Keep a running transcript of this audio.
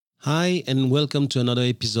Hi, and welcome to another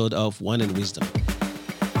episode of Wine and Wisdom.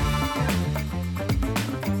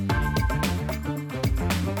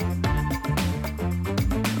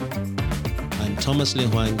 I'm Thomas Le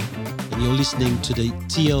Huang, and you're listening to the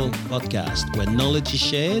TL podcast, where knowledge is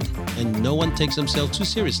shared and no one takes themselves too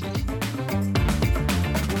seriously.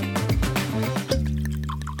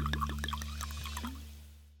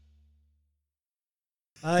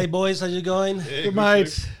 Hi, boys. How's it going? Yeah, good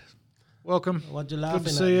mate. Welcome. What you laughing to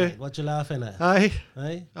at? see you. Mate? What you laughing at? Hey.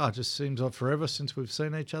 Hey? Oh, it just seems like forever since we've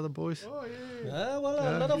seen each other, boys. Oh, yeah. A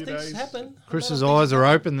lot of things happen. Chris's eyes are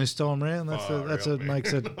open this time round.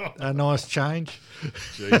 Makes it a nice change.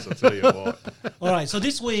 Jeez, I'll tell you what. All right, so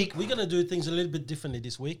this week we're going to do things a little bit differently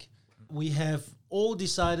this week. We have all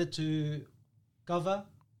decided to cover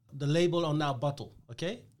the label on our bottle,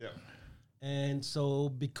 okay? Yeah. And so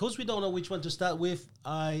because we don't know which one to start with,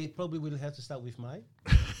 I probably will have to start with mine.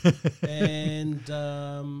 And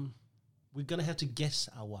we're going to have to guess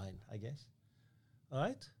our wine, I guess. All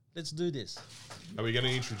right? Let's do this. Are we going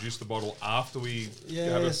to introduce the bottle after we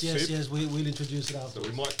have a sip? Yes, we'll introduce it after. So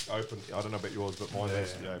we might open, I don't know about yours, but mine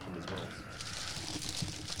needs to be opened as well.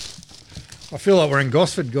 I feel like we're in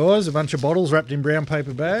Gosford, guys. A bunch of bottles wrapped in brown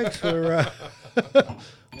paper bags. We're,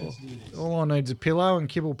 all I need is a pillow and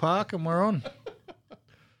Kibble Park, and we're on.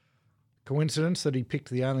 Coincidence that he picked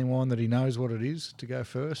the only wine that he knows what it is to go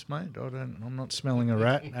first, mate. I'm not smelling a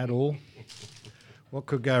rat at all. What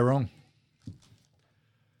could go wrong?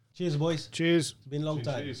 Cheers, boys. Cheers. It's been a long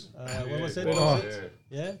time. Cheers. What was it? Yeah. What was it?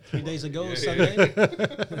 Yeah, 3 days ago, Sunday.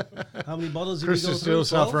 How many bottles did Chris we go is through? still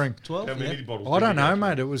suffering. 12? How many Yeah. bottles? I did don't we know, go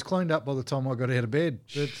mate. It was cleaned up by the time I got out of bed.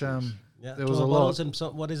 But Yeah, there was a 12 lot. bottles and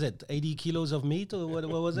what is it? 80 kilos of meat, or what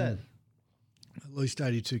was that? At least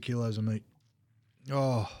 82 kilos of meat.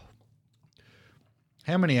 Oh.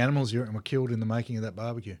 How many animals you reckon were killed in the making of that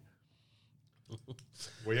barbecue?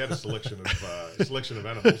 We had a selection of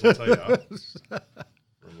animals, I'll tell you.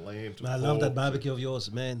 From lamb to Man, I love that pork barbecue of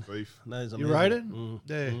yours, man. to beef. That is You amazing. rate it? Mm.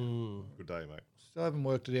 Yeah. Mm. Good day, mate. Still haven't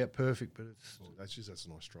worked it out perfect, but it's Oh, that's a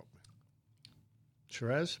nice drop, man.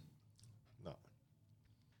 Shiraz. No,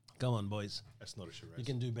 Come on, boys. that's not a Shiraz. You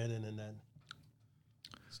can do better than that.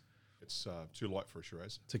 It's too light for a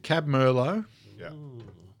Shiraz. It's a Cab Merlot. Yeah.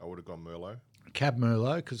 I would have gone Merlot. Cab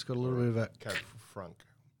Merlot, because it's got a little bit of a... Cab Franc.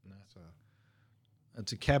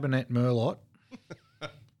 It's a Cabernet Merlot.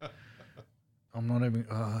 I'm not even...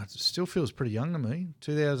 it still feels pretty young to me.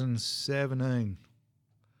 2017.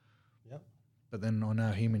 Yep. But then I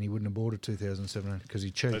know him and he wouldn't have bought it 2017 because he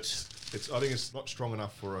cheats. I think it's not strong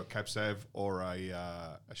enough for a Cab Sav or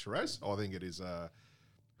a Shiraz. I think it is it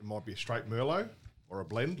might be a straight Merlot or a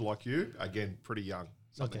blend like you. Again, pretty young.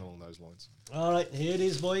 Something along those lines. All right, here it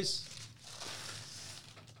is, boys.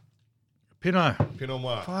 Pinot. Pinot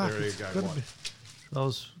Noir. Fuck, There you it's go. gotta Right. be- That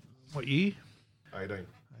was, what year? 18. 18.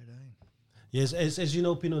 Yes, as you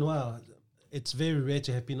know, Pinot Noir, it's very rare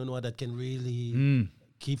to have Pinot Noir that can really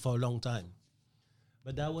keep for a long time.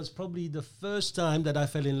 But that was probably the first time that I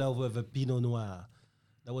fell in love with a Pinot Noir.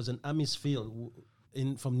 That was an Amisfield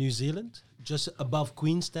from New Zealand, just above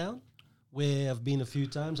Queenstown, where I've been a few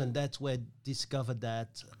times, and that's where I discovered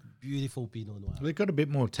that beautiful Pinot Noir. They've got a bit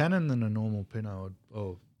more tannin than a normal Pinot,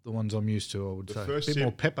 or the ones I'm used to, I would say. A first bit more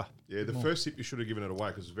sip- pepper. Yeah, the first sip you should have given it away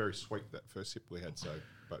because it's very sweet, that first sip we had. So,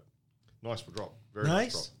 but nice for drop. Very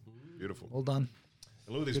nice Nice. drop. Beautiful. Well done.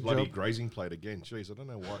 And look at this Good bloody job. grazing plate again. Jeez, I don't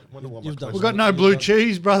know why. Wonder why my You've done- cholesterol. We've got no blue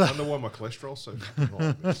cheese, brother. Wonder why my cholesterol's so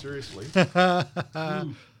high. But seriously.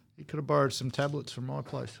 You could have borrowed some tablets from my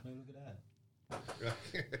place. Look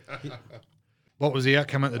at that. What was the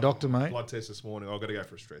outcome at the doctor, mate? Blood test this morning. I've got to go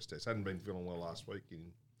for a stress test. Hadn't been feeling well last week.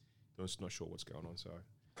 And I was not sure what's going on. So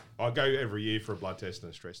I go every year for a blood test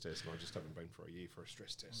and a stress test, and I just haven't been for a year for a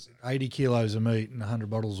stress test. 80 kilos of meat and 100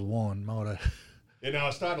 bottles of wine. Might have. Yeah, no, I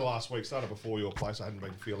started last week. Started before your place. I hadn't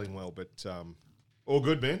been feeling well, but all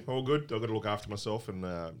good, man. All good. I've got to look after myself and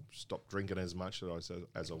stop drinking as much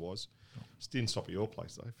as I was. Just didn't stop at your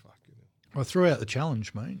place though. Fuck. You know. I threw out the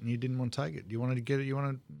challenge, mate, and you didn't want to take it. You wanted to get it. You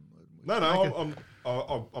wanted. No,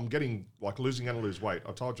 I'm getting like losing and lose weight.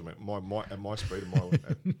 I told you, mate. At my speed and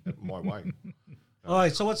at my weight. All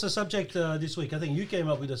right, so what's the subject this week? I think you came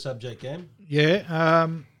up with a subject, Cam. Yeah,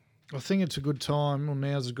 I think it's a good time. Well,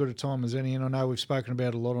 now's as good a time as any, and I know we've spoken about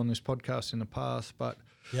it a lot on this podcast in the past, but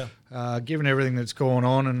Yeah. given everything that's going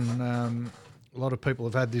on and a lot of people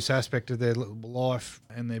have had this aspect of their life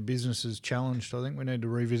and their businesses challenged, I think we need to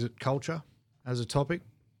revisit culture as a topic.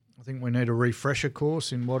 I think we need a refresher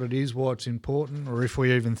course in what it is, why it's important, or if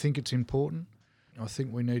we even think it's important. I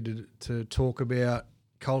think we need to talk about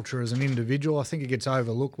culture as an individual. I think it gets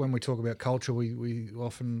overlooked when we talk about culture. We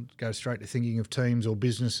often go straight to thinking of teams or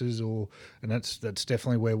businesses, and that's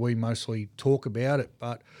definitely where we mostly talk about it.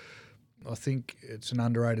 But I think it's an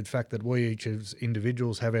underrated fact that we each as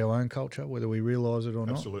individuals have our own culture, whether we realise it or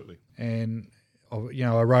not. Absolutely. And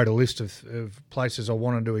I wrote a list of places I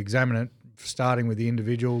wanted to examine it, starting with the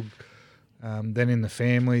individual, then in the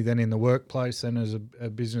family, then in the workplace, then as a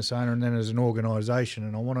business owner, and then as an organisation.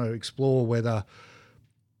 And I want to explore whether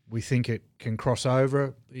we think it can cross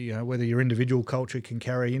over, whether your individual culture can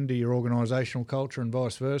carry into your organisational culture and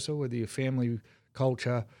vice versa, whether your family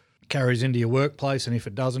culture carries into your workplace, and if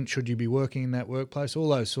it doesn't, should you be working in that workplace? All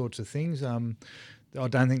those sorts of things. I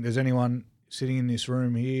don't think there's anyone sitting in this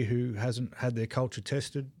room here who hasn't had their culture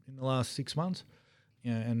tested in the last 6 months.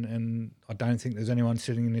 And I don't think there's anyone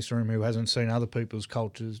sitting in this room who hasn't seen other people's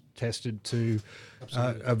cultures tested to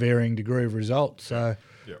a varying degree of results. So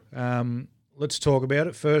let's talk about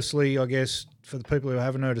it. Firstly, I guess, for the people who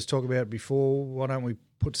haven't heard us talk about it before, why don't we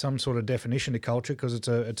put some sort of definition to culture, because it's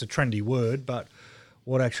a trendy word, but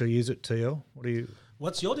what actually is it, TL?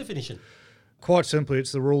 What's your definition? Quite simply,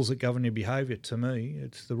 it's the rules that govern your behaviour. To me,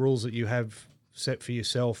 it's the rules that you have set for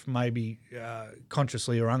yourself, maybe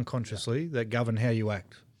consciously or unconsciously, that govern how you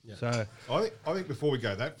act. Yeah. So I think before we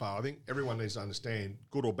go that far, I think everyone needs to understand,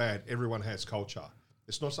 good or bad, everyone has culture.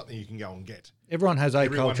 It's not something you can go and get. Everyone has a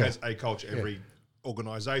culture. Everyone has a culture. Every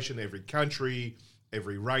organisation, every country,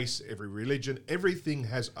 every race, every religion, everything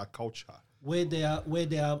has a culture. Where there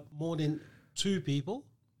are more than two people,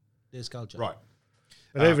 there's culture. Right.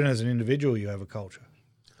 But even as an individual, you have a culture.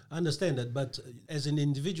 I understand that, but as an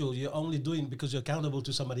individual, you're only doing because you're accountable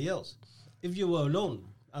to somebody else. If you were alone,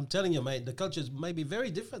 I'm telling you, mate, the cultures may be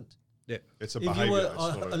very different. Yeah, it's a if behavior. You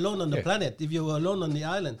were alone on the planet, if you were alone on the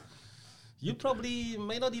island, you probably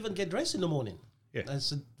may not even get dressed in the morning. Yeah,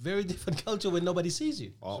 that's a very different culture when nobody sees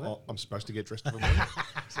you. I'm supposed to get dressed in the morning.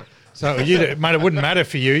 So mate, it wouldn't matter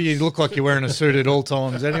for you. You look like you're wearing a suit at all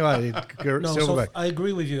times anyway. I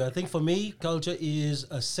agree with you. I think for me, culture is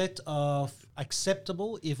a set of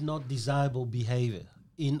acceptable, if not desirable, behavior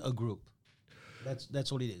in a group.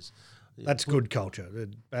 That's all it is. That's good culture.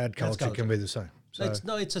 Bad culture can be the same. So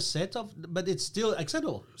it's a set of, but it's still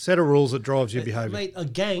acceptable. Set of rules that drives your behaviour. Mate, a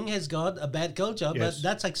gang has got a bad culture, but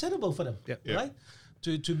that's acceptable for them, right?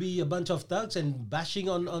 To be a bunch of thugs and bashing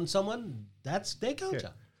on someone, that's their culture.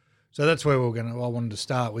 Yeah. So that's where I wanted to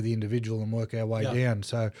start with the individual and work our way down.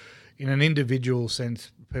 So in an individual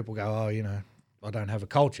sense, people go, I don't have a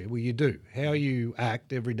culture. Well, you do. How you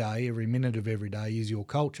act every day, every minute of every day is your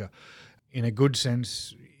culture. In a good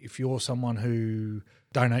sense, if you're someone who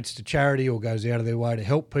donates to charity or goes out of their way to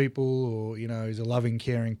help people or, is a loving,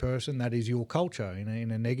 caring person, that is your culture.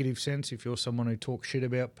 In a negative sense, if you're someone who talks shit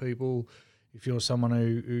about people, if you're someone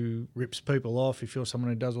who rips people off, if you're someone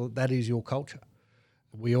who does all that is your culture.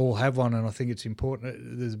 We all have one, and I think it's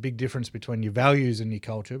important. There's a big difference between your values and your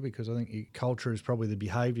culture, because I think your culture is probably the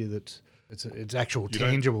behaviour that's it's actual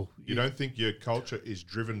tangible. You don't think your culture is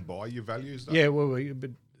driven by your values, though? Yeah,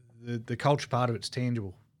 but the culture part of it's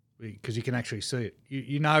tangible because you can actually see it.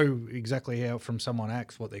 You know exactly how from someone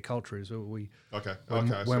acts what their culture is. When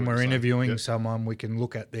we're interviewing someone, we can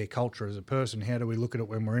look at their culture as a person. How do we look at it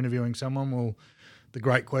when we're interviewing someone? Well, the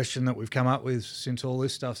great question that we've come up with since all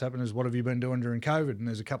this stuff's happened is, what have you been doing during COVID? And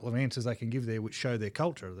there's a couple of answers they can give there which show their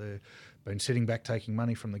culture. They've been sitting back taking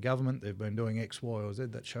money from the government. They've been doing X, Y, or Z.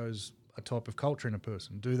 That shows a type of culture in a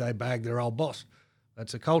person. Do they bag their old boss?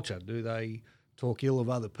 That's a culture. Do they talk ill of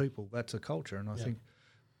other people? That's a culture. And I think...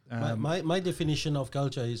 My definition of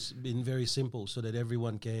culture has been very simple so that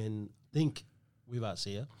everyone can think with us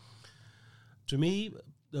here. To me,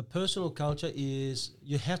 the personal culture is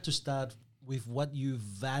you have to start with what you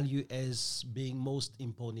value as being most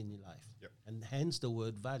important in your life. Yep. And hence the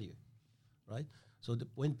word value, right? So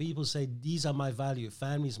when people say, these are my value,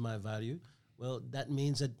 family is my value, well, that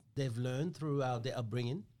means that they've learned throughout their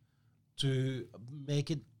upbringing to make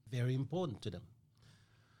it very important to them.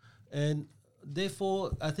 And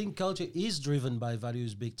therefore, I think culture is driven by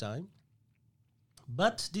values big time.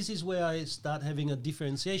 But this is where I start having a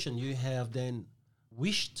differentiation. You have then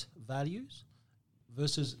wished values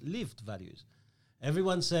versus lived values.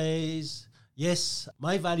 Everyone says, yes,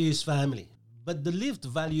 my value is family. But the lived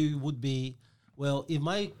value would be, well, if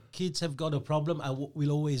my kids have got a problem, I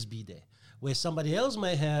will always be there. Where somebody else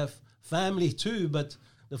may have family too, but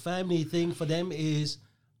the family thing for them is,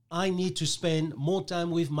 I need to spend more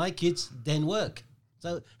time with my kids than work.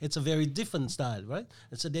 So it's a very different style, right?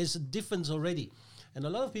 And so there's a difference already. And a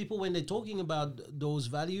lot of people, when they're talking about those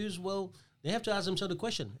values, well, they have to ask themselves the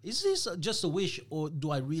question, is this just a wish or do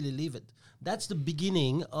I really live it? That's the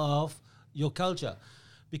beginning of your culture.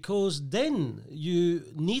 because then you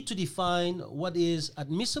need to define what is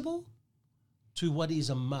admissible to what is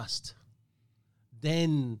a must.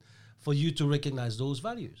 Then for you to recognize those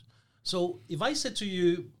values. So if I said to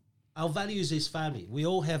you, our values is family. We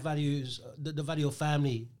all have values, the value of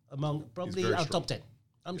family among probably our top 10,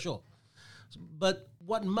 I'm sure. But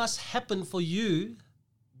what must happen for you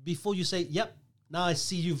before you say, yep, now I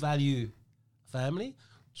see you value family,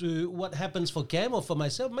 to what happens for Cam or for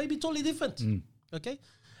myself may be totally different. Okay?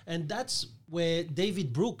 And that's where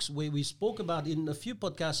David Brooks, where we spoke about in a few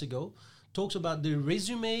podcasts ago, talks about the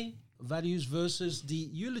resume values versus the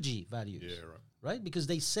eulogy values. Yeah, right. Right? Because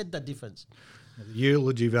they said that difference. The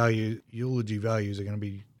eulogy values are going to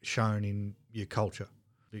be shown in your culture,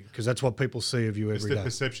 because that's what people see of you It's every the day.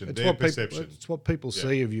 perception, It's their what perception. It's what people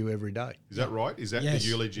see of you every day. Is that right? Is that Yes. the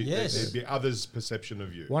eulogy? Yes. The others' perception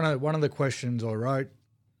of you. One of the questions I wrote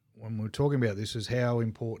when we were talking about this is how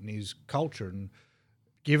important is culture, and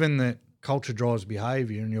given that culture drives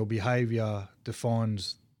behaviour and your behaviour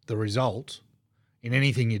defines the result in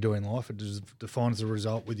anything you do in life, it defines the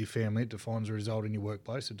result with your family, it defines the result in your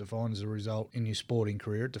workplace, it defines the result in your sporting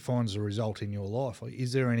career, it defines the result in your life.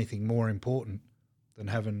 Is there anything more important than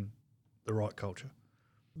having the right culture?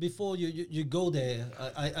 Before you go there,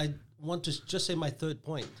 I want to just say my third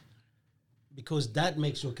point, because that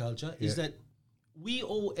makes your culture, is that we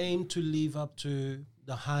all aim to live up to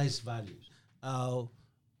the highest values, our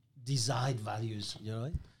desired values, you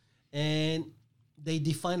know, and they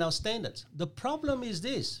define our standards. The problem is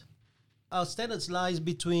this: our standards lies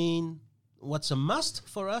between what's a must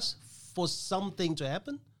for us for something to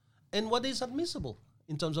happen and what is admissible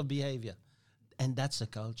in terms of behavior. And that's a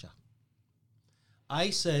culture.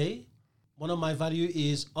 I say one of my values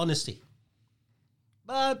is honesty.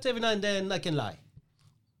 But every now and then I can lie.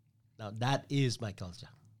 Now that is my culture,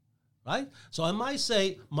 right? So I might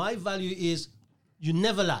say my value is you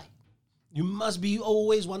never lie. You must be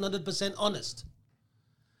always 100% honest.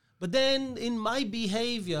 But then in my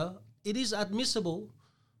behavior, it is admissible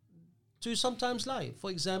to sometimes lie.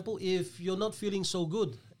 For example, if you're not feeling so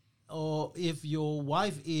good, or if your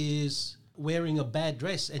wife is wearing a bad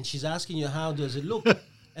dress and she's asking you, how does it look?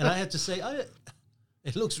 And I had to say,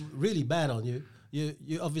 it looks really bad on you.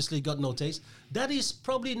 You obviously got no taste. That is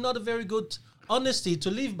probably not a very good honesty to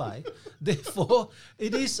live by. Therefore,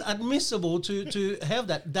 it is admissible to have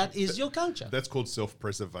that. That is your culture. That's called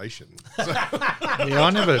self-preservation. Yeah,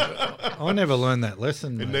 I never learned that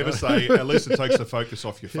lesson. And mate. never say, at least it takes the focus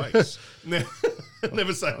off your face.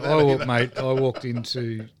 Never say that. I walked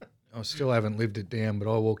into, I still haven't lived it down,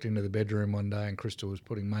 but I walked into the bedroom one day and Crystal was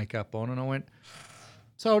putting makeup on and I went,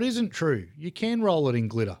 so it isn't true. You can roll it in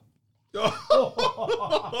glitter.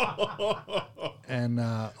 And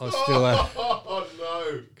I still have, Oh,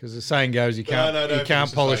 no. because the saying goes, you can't No, you can't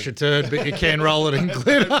finish the polish saying. a turd, but you can roll it in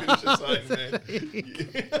glitter. Finish the saying,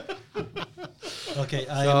 man. Okay,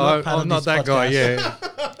 I So am not part I'm of not this that guy, podcast.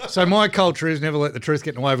 yeah. So my culture is never let the truth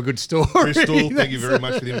get in the way of a good story. Crystal, thank you very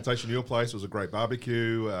much for the invitation to your place. It was a great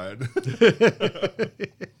barbecue.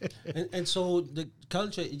 And so the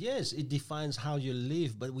culture, yes, it defines how you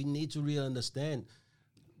live, but we need to really understand.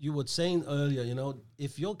 You were saying earlier, you know,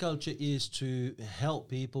 if your culture is to help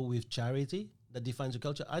people with charity, that defines a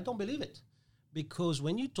culture. I don't believe it. Because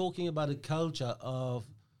when you're talking about a culture of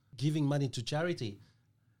giving money to charity,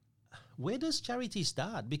 where does charity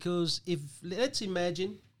start? Because if, let's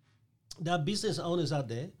imagine, there are business owners out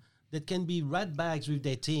there that can be rat bags with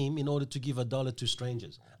their team in order to give $1 to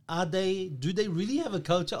strangers. Do they really have a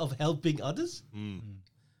culture of helping others?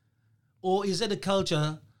 Or is it a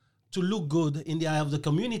culture to look good in the eye of the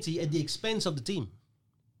community at the expense of the team?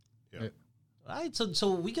 Yeah. Right?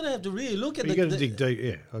 So we're going to have to really look at You got to dig deep,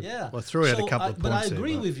 yeah. Yeah. I threw out a So couple of points But I there,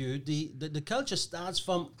 agree with you. The culture starts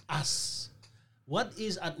from us. What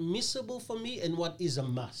is admissible for me and what is a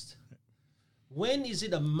must? When is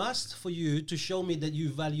it a must for you to show me that you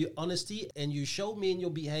value honesty and you show me in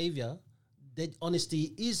your behavior that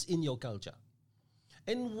honesty is in your culture?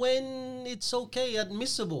 And when it's okay,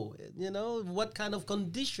 admissible, you know, what kind of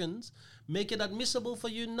conditions make it admissible for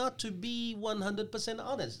you not to be 100%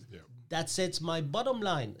 honest? Yeah. That sets my bottom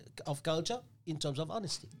line of culture in terms of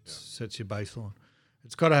honesty. Sets your baseline.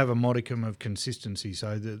 It's got to have a modicum of consistency.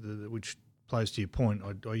 So, which plays to your point.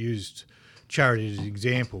 I used charity as an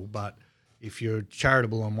example, but if you're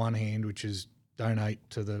charitable on one hand, which is donate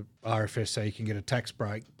to the RFS so you can get a tax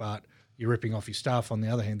break, but you're ripping off your staff on the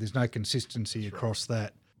other hand, there's no consistency across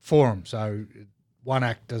that forum. So one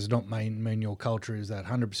act does not mean your culture is that.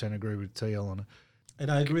 100% agree with TL on it. And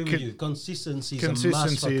I agree with you. Consistency is a must for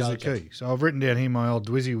Consistency is the culture. key. So I've written down here my old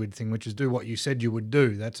Dwizzywid thing, which is do what you said you would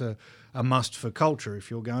do. That's a must for culture. If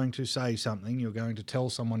you're going to say something, you're going to tell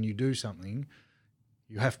someone you do something,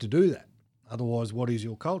 you have to do that. Otherwise, what is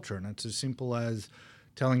your culture? And it's as simple as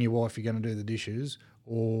telling your wife you're going to do the dishes,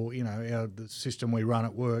 or, you know, the system we run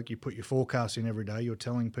at work, you put your forecast in every day, you're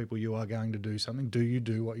telling people you are going to do something. Do you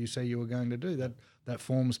do what you say you are going to do? That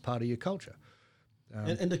forms part of your culture.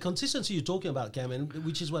 And the consistency you're talking about, Cam, and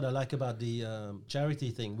which is what I like about the charity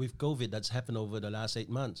thing with COVID that's happened over the last 8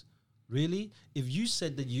 months. Really, if you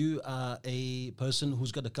said that you are a person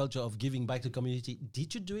who's got a culture of giving back to the community,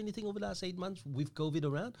 did you do anything over the last 8 months with COVID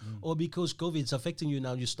around? Or because COVID's affecting you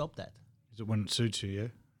now, you stop that? Is it when it suits you, yeah?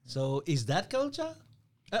 So is that culture?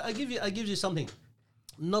 I give you something.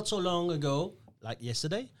 Not so long ago, like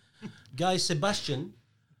yesterday, Guy Sebastian,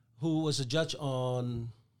 who was a judge on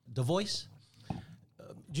The Voice,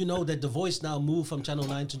 do you know that The Voice now moved from Channel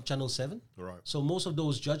 9 to Channel 7? Right. So most of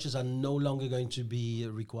those judges are no longer going to be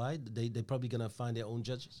required. They're probably going to find their own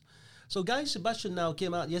judges. So Guy Sebastian now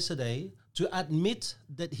came out yesterday to admit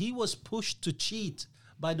that he was pushed to cheat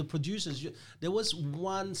by the producers. There was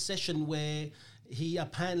one session where he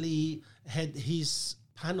apparently had his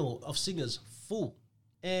panel of singers full,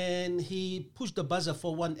 and he pushed the buzzer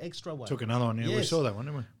for one extra one. Took another one, yeah. We Yes. saw that one,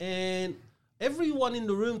 didn't we? And everyone in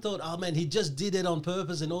the room thought, oh man, he just did it on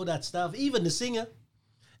purpose and all that stuff, even the singer.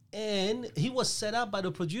 And he was set up by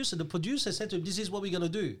the producer. The producer said to him, this is what we're going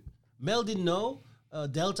to do. Mel didn't know.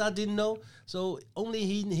 Delta didn't know. So only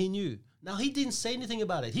he knew. Now, he didn't say anything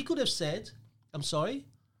about it. He could have said, I'm sorry,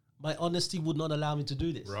 my honesty would not allow me to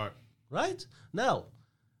do this. Right. Right? Now,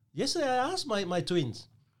 yesterday I asked my twins.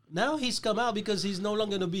 Now he's come out because he's no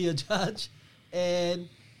longer going to be a judge and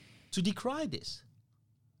to decry this.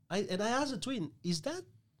 I asked the twin, is that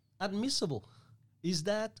admissible? Is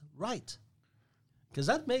that right? Because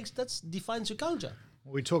that defines your culture.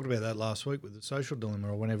 Well, we talked about that last week with the social dilemma,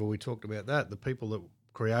 or whenever we talked about that. The people that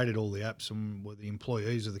created all the apps and were the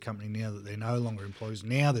employees of the company, now that they're no longer employees,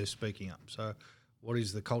 now they're speaking up. So what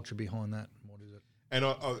is the culture behind that? What is it? And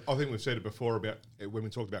I think we've said it before about when we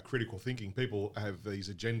talked about critical thinking, people have these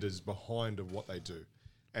agendas behind of what they do.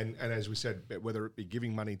 And as we said, whether it be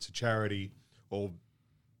giving money to charity or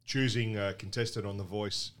choosing a contestant on The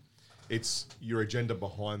Voice, it's your agenda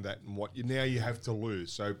behind that and what now you have to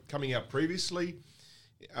lose. So coming out previously,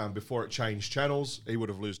 before it changed channels, he would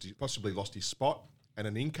have possibly lost his spot and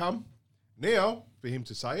an income. Now, for him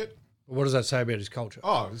to say it, What does that say about his culture?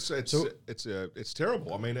 oh, it's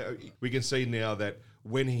terrible. I mean, we can see now that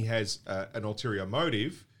when he has an ulterior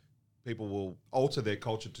motive, people will alter their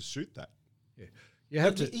culture to suit that. Yeah. You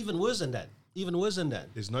have But to. even worse than that. Even worse than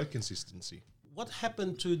that. There's no consistency. What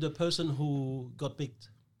happened to the person who got picked?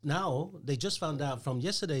 Now, they just found out from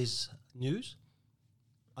yesterday's news,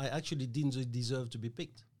 I actually didn't deserve to be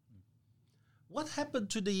picked. What happened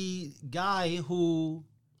to the guy who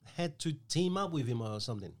had to team up with him or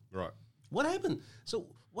something? Right. What happened? So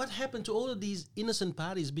what happened to all of these innocent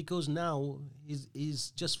parties because now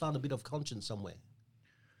he's just found a bit of conscience somewhere?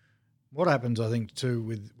 What happens, I think, too,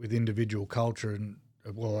 with individual culture, and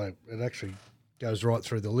it actually goes right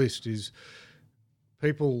through the list, is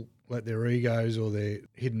people let their egos or their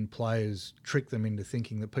hidden players trick them into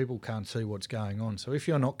thinking that people can't see what's going on. So if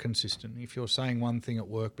you're not consistent, if you're saying one thing at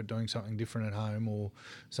work but doing something different at home, or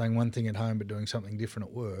saying one thing at home but doing something different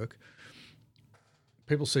at work,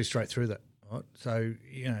 people see straight through that. Right? So,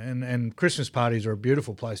 you know, and Christmas parties are a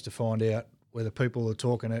beautiful place to find out whether people are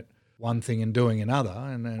talking at one thing and doing another.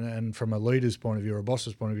 And from a leader's point of view or a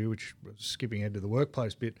boss's point of view, which skipping ahead to the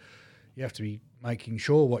workplace bit, you have to be making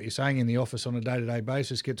sure what you're saying in the office on a day-to-day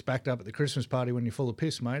basis gets backed up at the Christmas party when you're full of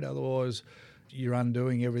piss, mate. Otherwise, you're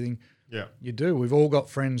undoing everything you do. We've all got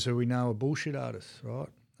friends who we know are bullshit artists, right?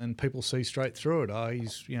 And people see straight through it.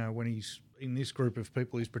 He's, you know, when he's in this group of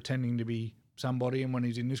people, he's pretending to be somebody, and when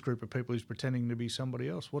he's in this group of people, he's pretending to be somebody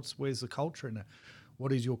else. Where's the culture in that?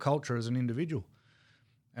 What is your culture as an individual?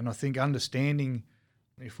 And I think understanding,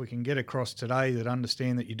 if we can get across today, that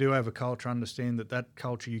understand that you do have a culture, understand that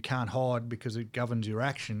culture you can't hide because it governs your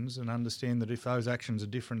actions, and understand that if those actions are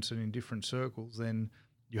different and in different circles, then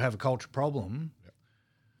you have a culture problem. Yep.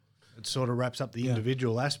 It sort of wraps up the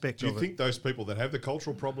individual aspect of it. Do you think those people that have the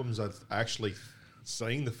cultural problems are actually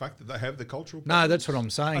seeing the fact that they have the cultural No, problems? that's what I'm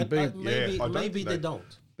saying. Maybe I don't they know.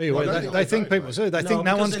 don't. Be aware. I don't They think they think don't, people mate. do. They think no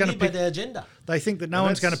because one's they going to live by pick. their agenda. They think that no And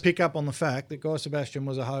one's going to that's- pick up on the fact that Guy Sebastian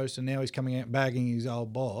was a host and now he's coming out bagging his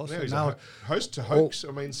old boss. Now And he's no- a host to hoax. I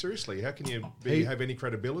mean, seriously, how can you He- have any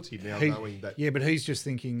credibility now he- knowing that? yeah, but he's just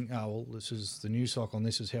thinking, oh, well, this is the news cycle and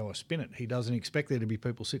this is how I spin it. He doesn't expect there to be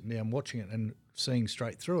people sitting down watching it and seeing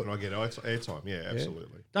straight through it. And I get airtime. Yeah,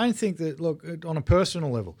 absolutely. Don't think that, look, on a personal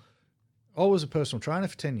level, I was a personal trainer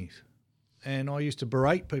for 10 years. And I used to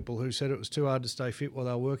berate people who said it was too hard to stay fit while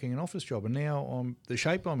they were working an office job. And now I'm the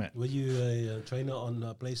shape I'm at. Were you a trainer on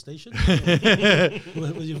PlayStation?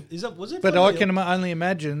 Was it? But for I you? can only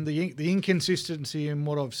imagine the inconsistency in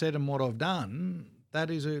what I've said and what I've done. That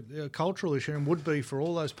is a cultural issue and would be for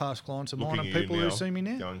all those past clients of mine Looking and at people you who now, see me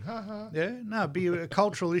now. going, ha ha. Yeah, no, it'd be a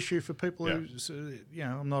cultural issue for people Yeah. who,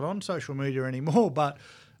 I'm not on social media anymore, but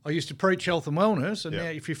I used to preach health and wellness. And Yeah. now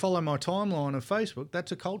if you follow my timeline of Facebook,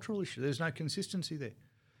 that's a cultural issue. There's no consistency there.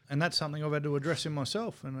 And that's something I've had to address in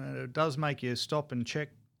myself. And it does make you stop and check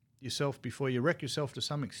yourself before you wreck yourself to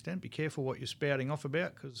some extent. Be careful what you're spouting off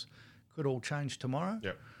about because it could all change tomorrow.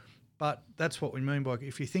 Yep. But that's what we mean by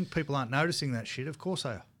if you think people aren't noticing that shit, of course they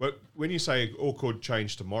are. But when you say all could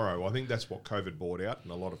change tomorrow, I think that's what COVID brought out in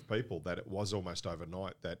a lot of people, that it was almost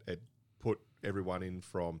overnight, that it put everyone in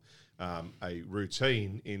from a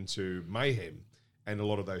routine into mayhem. And a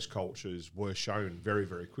lot of those cultures were shown very,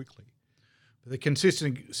 very quickly. But the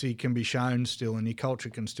consistency can be shown still and your culture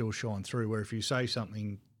can still shine through, where if you say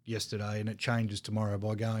something yesterday and it changes tomorrow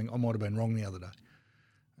by going, I might have been wrong the other day.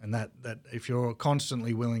 And that if you're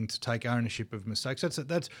constantly willing to take ownership of mistakes,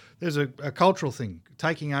 there's a cultural thing.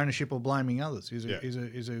 Taking ownership or blaming others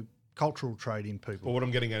is a cultural trait in people. But what I'm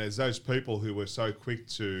getting at is those people who were so quick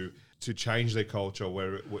to change their culture,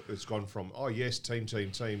 where it's gone from, oh yes, team,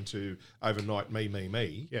 to overnight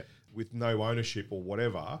me, Yeah. with no ownership or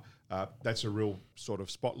whatever. That's a real sort of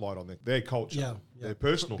spotlight on their culture, their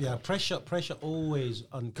personal Yeah, culture. pressure always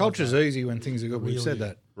uncovers. Culture's easy when things are good. We've Real said you.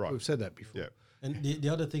 that. Right. We've said that before. Yeah. And the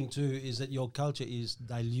other thing too is that your culture is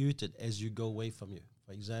diluted as you go away from you.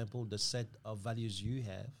 For example, the set of values you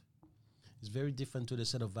have is very different to the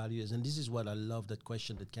set of values. And this is what I love, that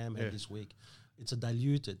question that Cam had this week. It's a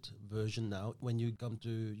diluted version now when you come to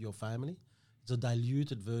your family. It's a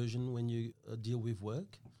diluted version when you deal with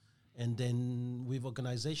work. And then with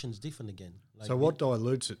organizations, different again. Like So what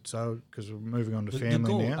dilutes it? So because we're moving on to the family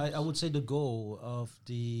goal, now. I would say the goal of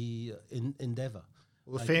the endeavor.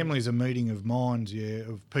 Well, the family is a meeting of minds,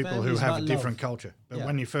 of people who Family's have a about different love. culture. But Yeah.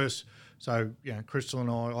 when you first, Crystal and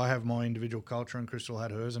I have my individual culture and Crystal had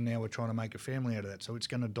hers, and now we're trying to make a family out of that. So it's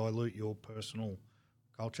going to dilute your personal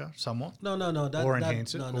culture somewhat. No. Or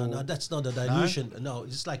enhance it, No. or- That's not a dilution. No,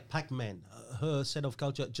 it's like Pac-Man. Her set of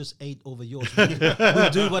culture just ate over yours. We'll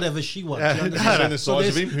do whatever she wants. You You've understand? seen the So size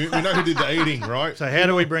of there's- him. We know who did the eating, right? So how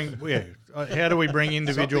do we bring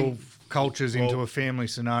individual cultures into Well, a family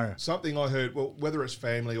scenario? Something I heard, well, whether it's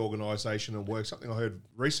family, organisation and work, something I heard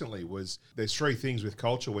recently was there's three things with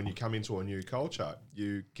culture when you come into a new culture.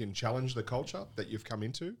 You can challenge the culture that you've come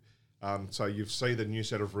into. So you see the new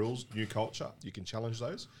set of rules, new culture, you can challenge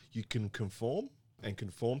those. You can conform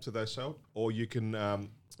to those, or you can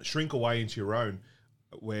shrink away into your own,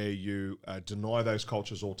 where you deny those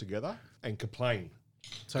cultures altogether and complain.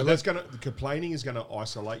 So complaining is going to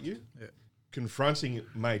isolate you. Yeah. Confronting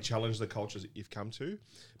may challenge the cultures that you've come to,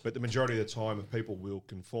 but the majority of the time people will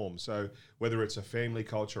conform. So whether it's a family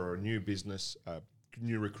culture or a new business,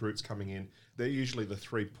 new recruits coming in, they're usually the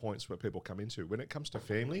 3 points where people come into. When it comes to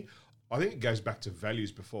family, I think it goes back to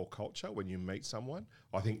values before culture. When you meet someone,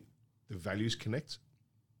 I think the values connect.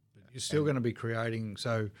 You're still going to be creating,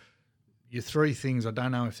 so your three things, I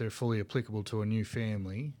don't know if they're fully applicable to a new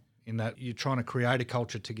family, in that you're trying to create a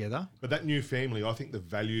culture together. But that new family, I think the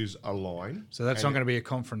values align. So that's not going to be a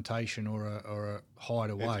confrontation or a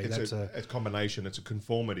hide away. It's a combination. It's a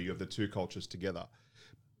conformity of the two cultures together.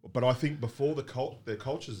 But I think before the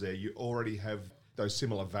culture's there, you already have those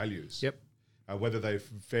similar values. Yep. Whether they're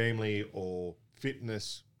family or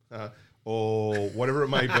fitness or whatever it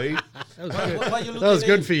may be. Why you That was looking at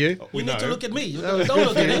good him? for you. You need to look at me. You was don't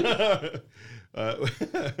good look for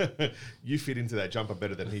at him. You fit into that jumper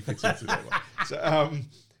better than he fits into that one. So,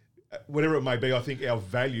 whatever it may be, I think our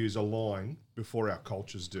values align before our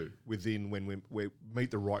cultures do, within when we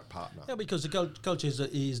meet the right partner. Yeah, because the culture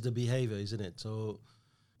is the behavior, isn't it? So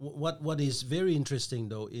what is very interesting,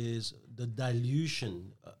 though, is the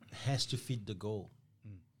dilution has to fit the goal.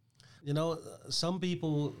 You know, some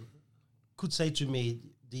people could say to me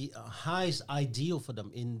the highest ideal for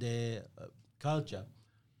them in their culture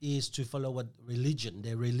is to follow what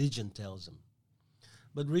their religion tells them.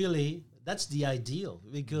 But really, that's the ideal,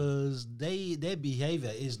 because their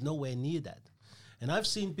behavior is nowhere near that. And I've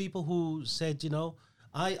seen people who said,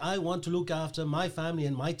 I want to look after my family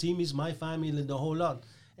and my team is my family and the whole lot.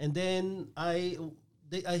 And then I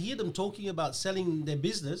hear them talking about selling their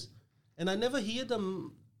business, and I never hear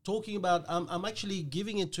them talking about I'm actually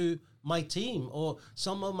giving it to my team, or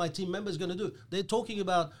some of my team members going to do. They're talking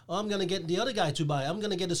about, I'm going to get the other guy to buy. I'm going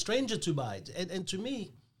to get a stranger to buy it. And to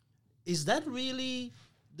me, is that really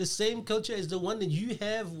the same culture as the one that you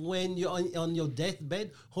have when you're on your deathbed,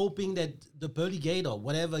 hoping that the pearly gate or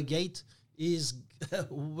whatever gate is,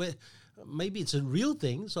 maybe it's a real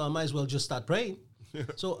thing, so I might as well just start praying.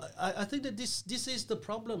 So I think that this is the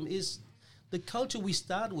problem, is the culture we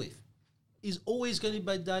start with is always going to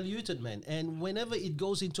be diluted, man. And whenever it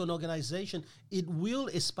goes into an organization, it will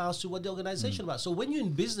espouse to what the organization about. So when you're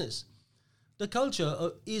in business, the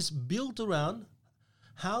culture is built around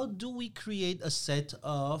how do we create a set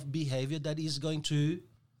of behavior that is going to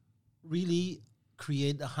really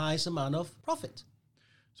create the highest amount of profit.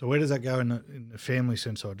 So where does that go in the family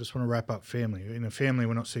sense? I just want to wrap up family. In a family,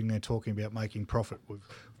 we're not sitting there talking about making profit. We've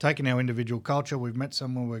taken our individual culture. We've met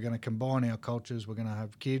someone. We're going to combine our cultures. We're going to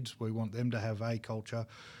have kids. We want them to have a culture.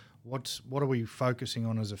 What are we focusing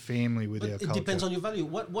on as a family with our culture? It depends on your value.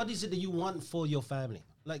 What is it that you want for your family?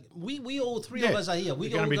 Like we all three of us are here.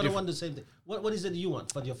 We all going to want the same thing. What is it that you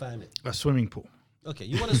want for your family? A swimming pool. Okay,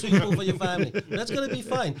 you want a swimming pool for your family. That's going to be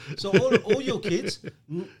fine. So all your kids,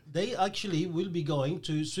 they actually will be going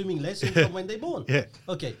to swimming lessons from when they're born. Yeah.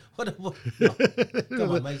 Okay. No.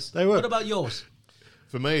 Come on, mate. What about yours?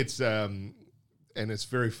 For me, it's and it's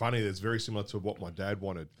very funny. It's very similar to what my dad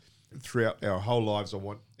wanted. Throughout our whole lives, I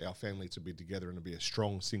want our family to be together and to be a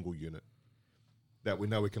strong single unit that we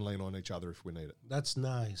know we can lean on each other if we need it. That's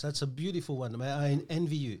nice. That's a beautiful one. I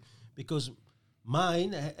envy you, because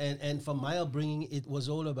mine and from my upbringing, it was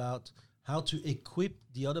all about how to equip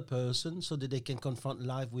the other person so that they can confront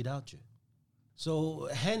life without you. So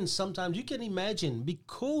hence, sometimes you can imagine,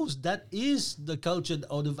 because that is the culture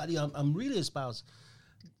or the value I'm really espousing,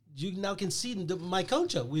 you now can see my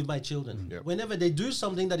culture with my children. Yep. Whenever they do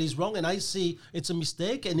something that is wrong and I see it's a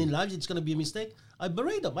mistake, and in life it's going to be a mistake, I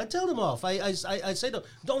berate them. I tell them off. I say to them,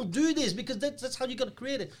 don't do this, because that's how you're going to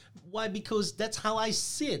create it. Why? Because that's how I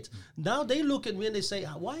see it. Now they look at me and they say,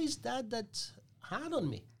 why is that hard on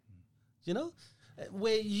me?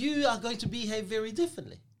 Where you are going to behave very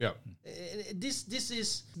differently. Yeah. This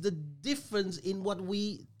is the difference in what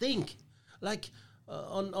we think. Like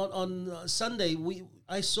on Sunday,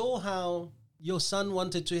 I saw how your son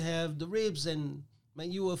wanted to have the ribs, and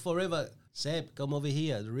man, you were forever, Seb, come over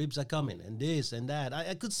here. The ribs are coming, and this and that.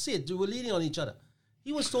 I could see it. We were leaning on each other.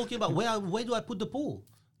 He was talking about where do I put the pool?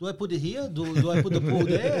 Do I put it here? Do I put the pool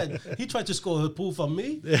there? And he tried to score a pool from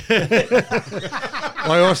me.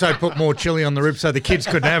 I also put more chili on the ribs so the kids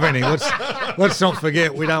couldn't have any. Let's not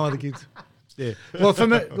forget, we don't want the kids. Yeah. Well,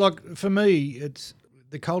 for me, it's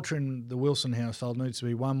the culture in the Wilson household needs to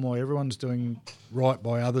be one where everyone's doing right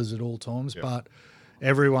by others at all times, but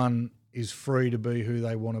everyone is free to be who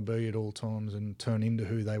they want to be at all times and turn into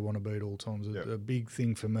who they want to be at all times. Yep. A big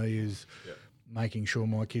thing for me is making sure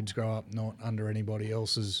my kids grow up not under anybody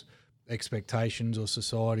else's expectations or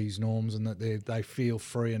society's norms, and that they feel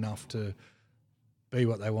free enough to be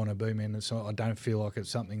what they want to be, man. So I don't feel like it's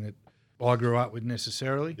something that I grew up with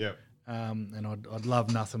necessarily. Yeah. And I'd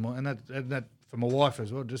love nothing more. And that for my wife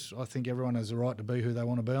as well, just I think everyone has the right to be who they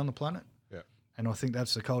want to be on the planet. Yeah. And I think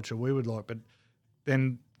that's the culture we would like. But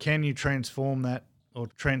then can you transform that or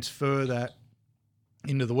transfer that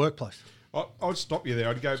into the workplace? I'd stop you there.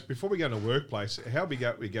 I'd go, before we go into workplace, how we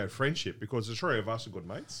go friendship, because the three of us are good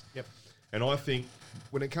mates. Yep. And I think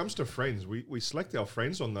when it comes to friends, we select our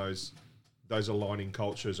friends on those aligning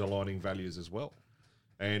cultures, aligning values as well.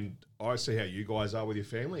 And I see how you guys are with your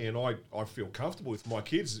family, and I feel comfortable with my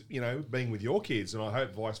kids, being with your kids, and I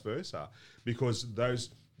hope vice versa, because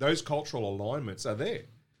those cultural alignments are there,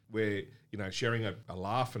 where, sharing a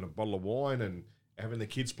laugh and a bottle of wine and having the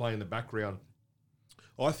kids play in the background.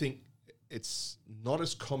 I think it's not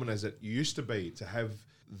as common as it used to be to have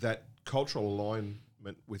that cultural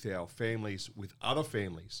alignment with our families, with other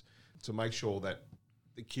families, to make sure that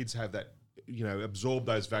the kids have that, absorb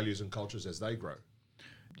those values and cultures as they grow.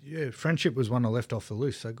 Yeah, friendship was one I left off the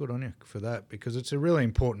list, so good on you for that, because it's a really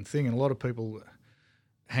important thing, and a lot of people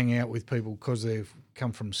hang out with people because they've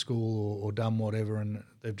come from school or done whatever, and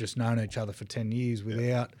they've just known each other for 10 years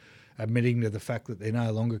without admitting to the fact that they're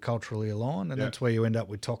no longer culturally aligned, and that's where you end up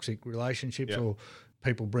with toxic relationships or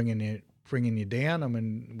people bringing you down. I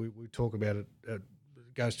mean, we talk about it, it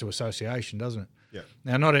goes to association, doesn't it? Yeah.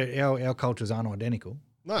 Now, not our cultures aren't identical.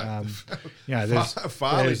 No, You know,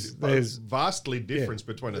 there's vastly difference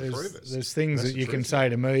between the three of us. There's things That's that you the can truth. say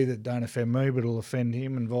to me that don't offend me, but will offend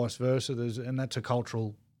him, and vice versa. And that's a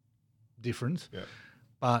cultural difference. Yeah.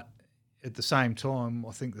 But at the same time,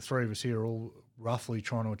 I think the three of us here are all roughly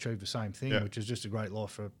trying to achieve the same thing, Yeah. which is just a great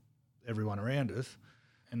life for everyone around us.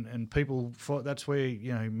 And people fight, that's where,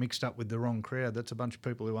 you know, mixed up with the wrong crowd. That's a bunch of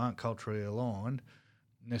people who aren't culturally aligned,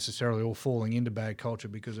 necessarily all falling into bad culture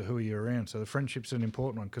because of who you're around. So the friendship's an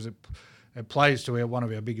important one because it plays to one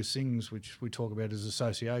of our biggest things, which we talk about, is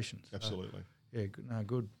associations. Absolutely. Yeah,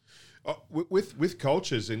 good. With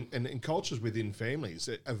cultures and cultures within families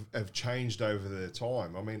that have changed over the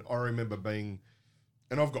time. I mean, I remember and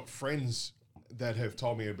I've got friends that have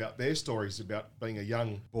told me about their stories about being a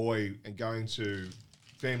young boy and going to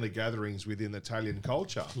family gatherings within Italian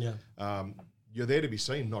culture. Yeah. You're there to be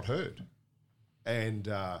seen, not heard. And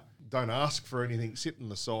don't ask for anything, sit on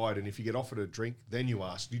the side, and if you get offered a drink, then you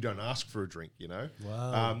ask. You don't ask for a drink, you know?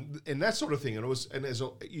 Wow. And that sort of thing.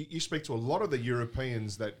 You speak to a lot of the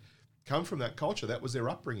Europeans that come from that culture, that was their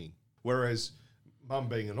upbringing. Whereas mum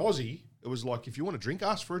being an Aussie, it was like, if you want a drink,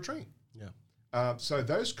 ask for a drink. Yeah. So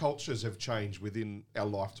those cultures have changed within our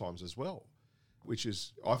lifetimes as well, which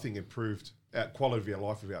is, I think, improved our quality of our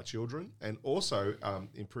life of our children, and also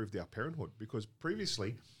improved our parenthood, because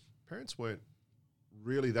previously parents weren't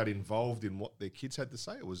really that involved in what their kids had to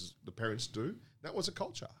say. It was the parents do. That was a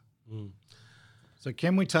culture. So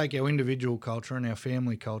can we take our individual culture and our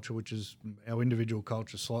family culture, which is our individual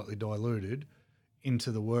culture slightly diluted,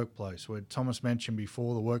 into the workplace, where Thomas mentioned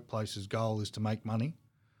before the workplace's goal is to make money,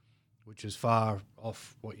 which is far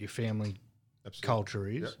off what your family culture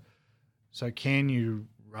is. Yep. So can you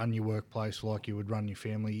run your workplace like you would run your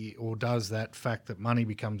family, or does that fact that money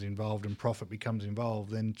becomes involved and profit becomes involved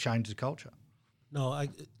then change the culture? No,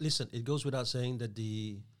 listen, it goes without saying that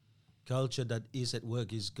the culture that is at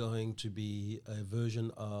work is going to be a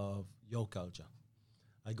version of your culture.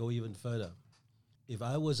 I go even further. If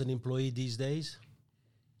I was an employee these days,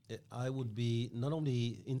 I would be not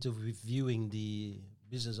only interviewing the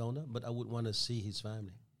business owner, but I would want to see his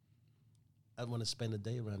family. I'd want to spend a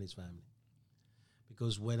day around his family.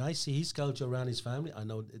 Because when I see his culture around his family, I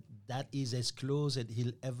know that is as close as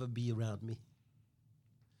he'll ever be around me.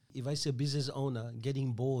 If I see a business owner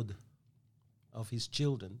getting bored of his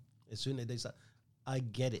children, as soon as they say, I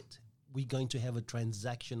get it. We're going to have a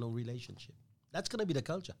transactional relationship. That's going to be the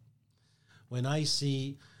culture. When I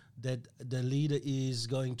see that the leader is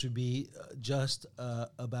going to be just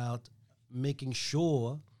about making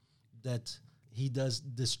sure that he does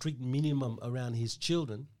the strict minimum around his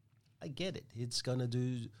children, I get it. It's going to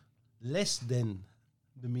do less than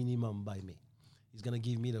the minimum by me. He's going to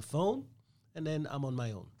give me the phone, and then I'm on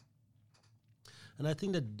my own. And I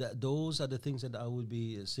think that those are the things that I would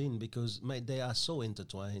be seeing, because they are so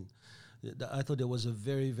intertwined. I thought there was a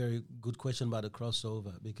very, very good question about the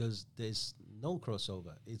crossover, because there's no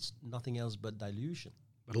crossover. It's nothing else but dilution.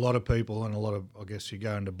 But a lot of people, and I guess you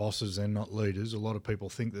go into bosses and not leaders, a lot of people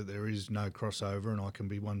think that there is no crossover and I can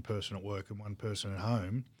be one person at work and one person at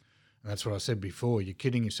home. And that's what I said before. You're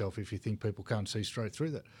kidding yourself if you think people can't see straight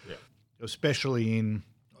through that. Yeah. Especially in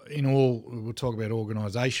all, we'll talk about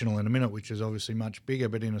organisational in a minute, which is obviously much bigger,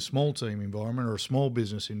 but in a small team environment or a small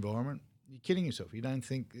business environment, you're kidding yourself. You don't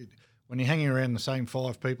think, when you're hanging around the same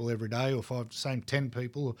 5 people every day, or same 10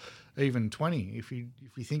 people, or even 20, if you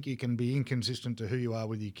think you can be inconsistent to who you are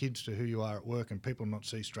with your kids to who you are at work, and people not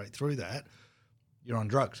see straight through that, you're on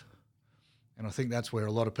drugs. And I think that's where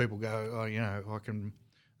a lot of people go,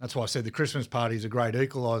 that's why I said the Christmas party is a great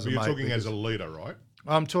equaliser. But you're talking as a leader, right?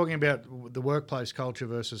 I'm talking about the workplace culture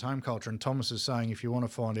versus home culture, and Thomas is saying if you want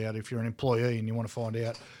to find out, if you're an employee and you want to find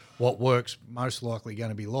out what work's most likely going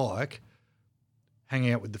to be like,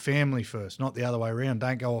 hang out with the family first, not the other way around.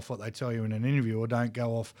 Don't go off what they tell you in an interview, or don't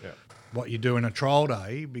go off what you do in a trial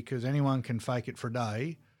day, because anyone can fake it for a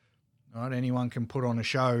day, right? Anyone can put on a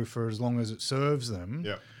show for as long as it serves them.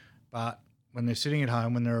 Yeah. But when they're sitting at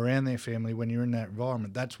home, when they're around their family, when you're in that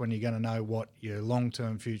environment, that's when you're going to know what your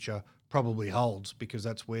long-term future probably holds, because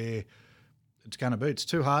that's where it's going to be. It's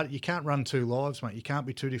too hard. You can't run 2 lives, mate. You can't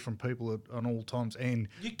be 2 different people on all times. And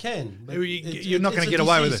you can. But you're not going to get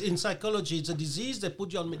away with it. In psychology, it's a disease. They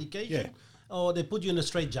put you on medication, or they put you in a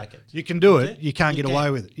straitjacket. You can do it. You can't get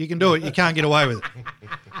away with it. You can do it. You can't get away with it.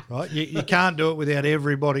 Right? You can't do it without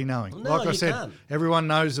everybody knowing. No, like I said, can't. Everyone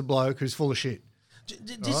knows the bloke who's full of shit.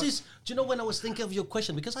 This is, do you know, when I was thinking of your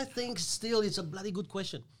question, because I think still it's a bloody good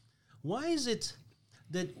question. Why is it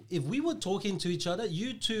that if we were talking to each other,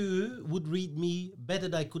 you two would read me better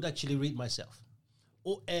than I could actually read myself?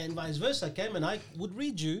 And vice versa, Cam and I would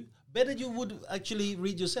read you better than you would actually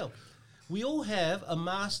read yourself. We all have a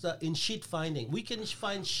master in shit finding. We can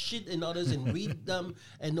find shit in others and read them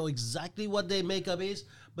and know exactly what their makeup is.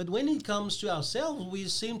 But when it comes to ourselves, we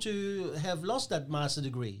seem to have lost that master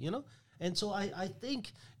degree, you know? And so I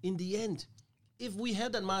think in the end, if we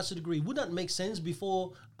had that master degree, would that make sense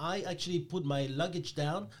before I actually put my baggage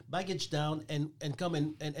down, and come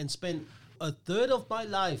and spend a third of my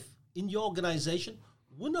life in your organization?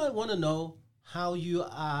 Wouldn't I want to know how you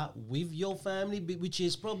are with your family, which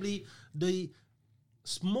is probably the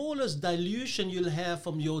smallest dilution you'll have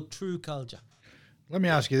from your true culture? Let me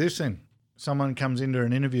ask you this then. Someone comes into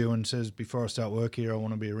an interview and says, before I start work here, I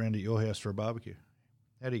want to be around at your house for a barbecue.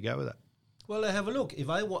 How do you go with that? Well, I have a look. If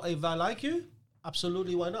I like you,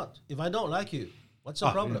 absolutely, why not? If I don't like you, what's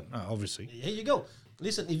the problem? Yeah, no, obviously. Here you go.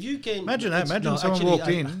 Listen, if you came... Imagine that. Imagine someone walked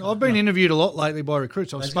in. I've been interviewed a lot lately by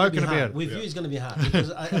recruits. I've spoken about it. With you, it's going to be hard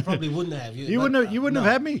because I probably wouldn't have you. You wouldn't have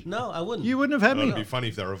had me. No, I wouldn't. You wouldn't have had me. It'd be funny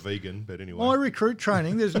if they were a vegan, but anyway. My recruit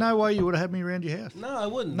training, there's no way you would have had me around your house. No, I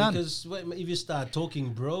wouldn't. None. Because if you start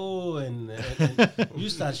talking, bro, and you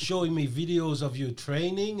start showing me videos of your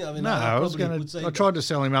training, I mean, No, I tried to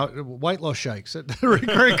sell him out weight loss shakes at the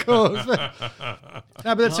recruit course. No,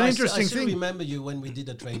 but that's an interesting I still thing. remember you when we did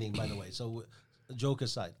the training, by the way. So, joke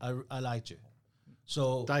aside, I liked you.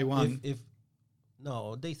 So Day one.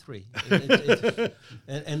 No, day 3.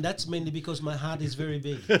 And that's mainly because my heart is very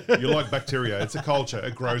big. You're like bacteria. It's a culture.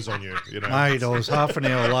 It grows on you. You know. Mate, I was half an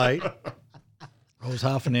hour late.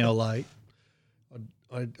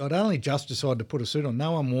 I'd only just decided to put a suit on.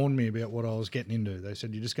 No one warned me about what I was getting into. They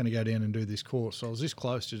said, you're just going to go down and do this course. So I was this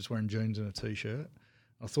close to just wearing jeans and a T-shirt.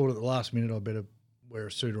 I thought at the last minute I better wear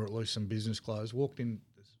a suit or at least some business clothes. Walked in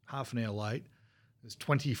half an hour late. There's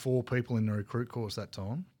 24 people in the recruit course that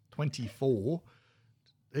time. 24.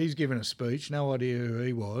 He's given a speech, no idea who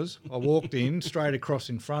he was. I walked in, straight across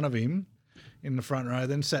in front of him in the front row,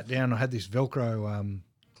 then sat down. I had this Velcro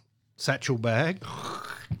satchel bag.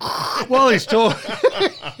 While he's talking.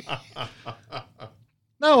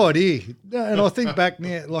 No idea. And I think back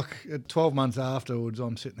now, like 12 months afterwards,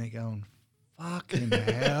 I'm sitting there going, fucking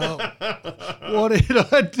hell. What did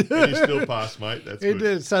I do? And you still pass, mate. That's It good.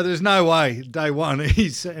 did. So there's no way, day one,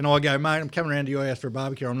 and I go, mate, I'm coming around to your house for a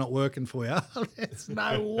barbecue. I'm not working for you. There's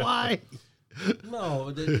no way.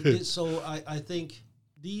 No, so I think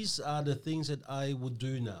these are the things that I would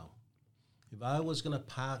do now. If I was going to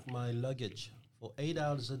pack my luggage for 8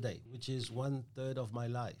 hours a day, which is 1/3 of my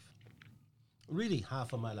life, really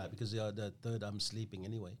half of my life, because the third I'm sleeping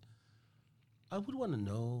anyway, I would want to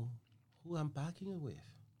know who I'm packing it with.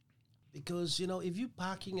 Because, you know, if you're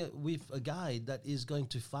packing it with a guy that is going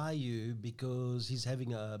to fire you because he's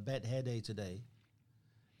having a bad hair day today,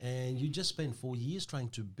 and you just spent 4 years trying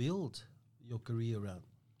to build your career around,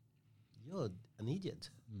 you're an idiot.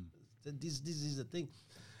 This is the thing.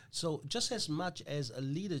 So just as much as a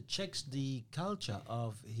leader checks the culture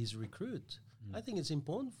of his recruit, I think it's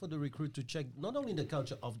important for the recruit to check not only the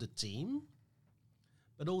culture of the team,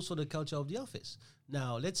 but also the culture of the office.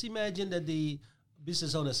 Now, let's imagine that the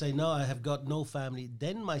business owner say, no, I have got no family.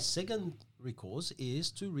 Then my second recourse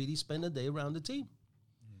is to really spend a day around the team.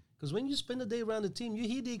 Because when you spend a day around the team, you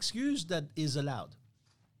hear the excuse that is allowed.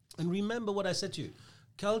 And remember what I said to you.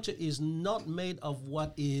 Culture is not made of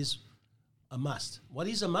what is a must. What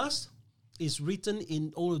is a must is written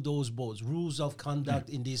in all of those boards, rules of conduct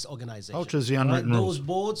in this organization. Culture is the unwritten rules. Those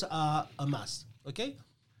boards are a must, okay?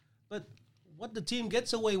 But what the team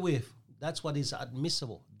gets away with, that's what is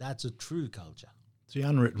admissible. That's a true culture. It's the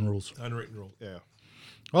unwritten rules. Unwritten rule. Yeah.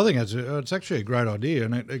 I think it's actually a great idea,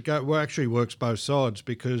 and it actually works both sides,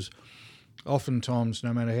 because oftentimes,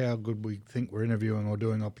 no matter how good we think we're interviewing or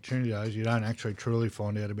doing opportunity days, you don't actually truly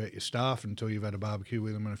find out about your staff until you've had a barbecue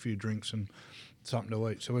with them and a few drinks and something to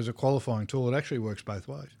eat. So as a qualifying tool, it actually works both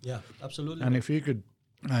ways. Yeah, absolutely. And if you could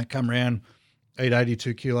come around, eat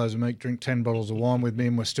 82 kilos of meat, drink 10 bottles of wine with me,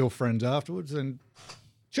 and we're still friends afterwards, then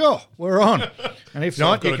sure, we're on. And if So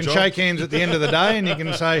not, I've got you a can job. shake hands at the end of the day and you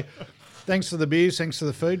can say, thanks for the beers, thanks for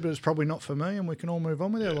the food, but it's probably not for me, and we can all move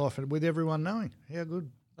on with our life with everyone knowing. How good.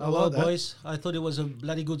 I well, like that. boys, I thought it was a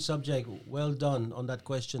bloody good subject. Well done on that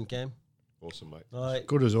question, Cam. Awesome, mate. All right,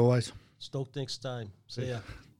 Good as always. stoked next time. See ya.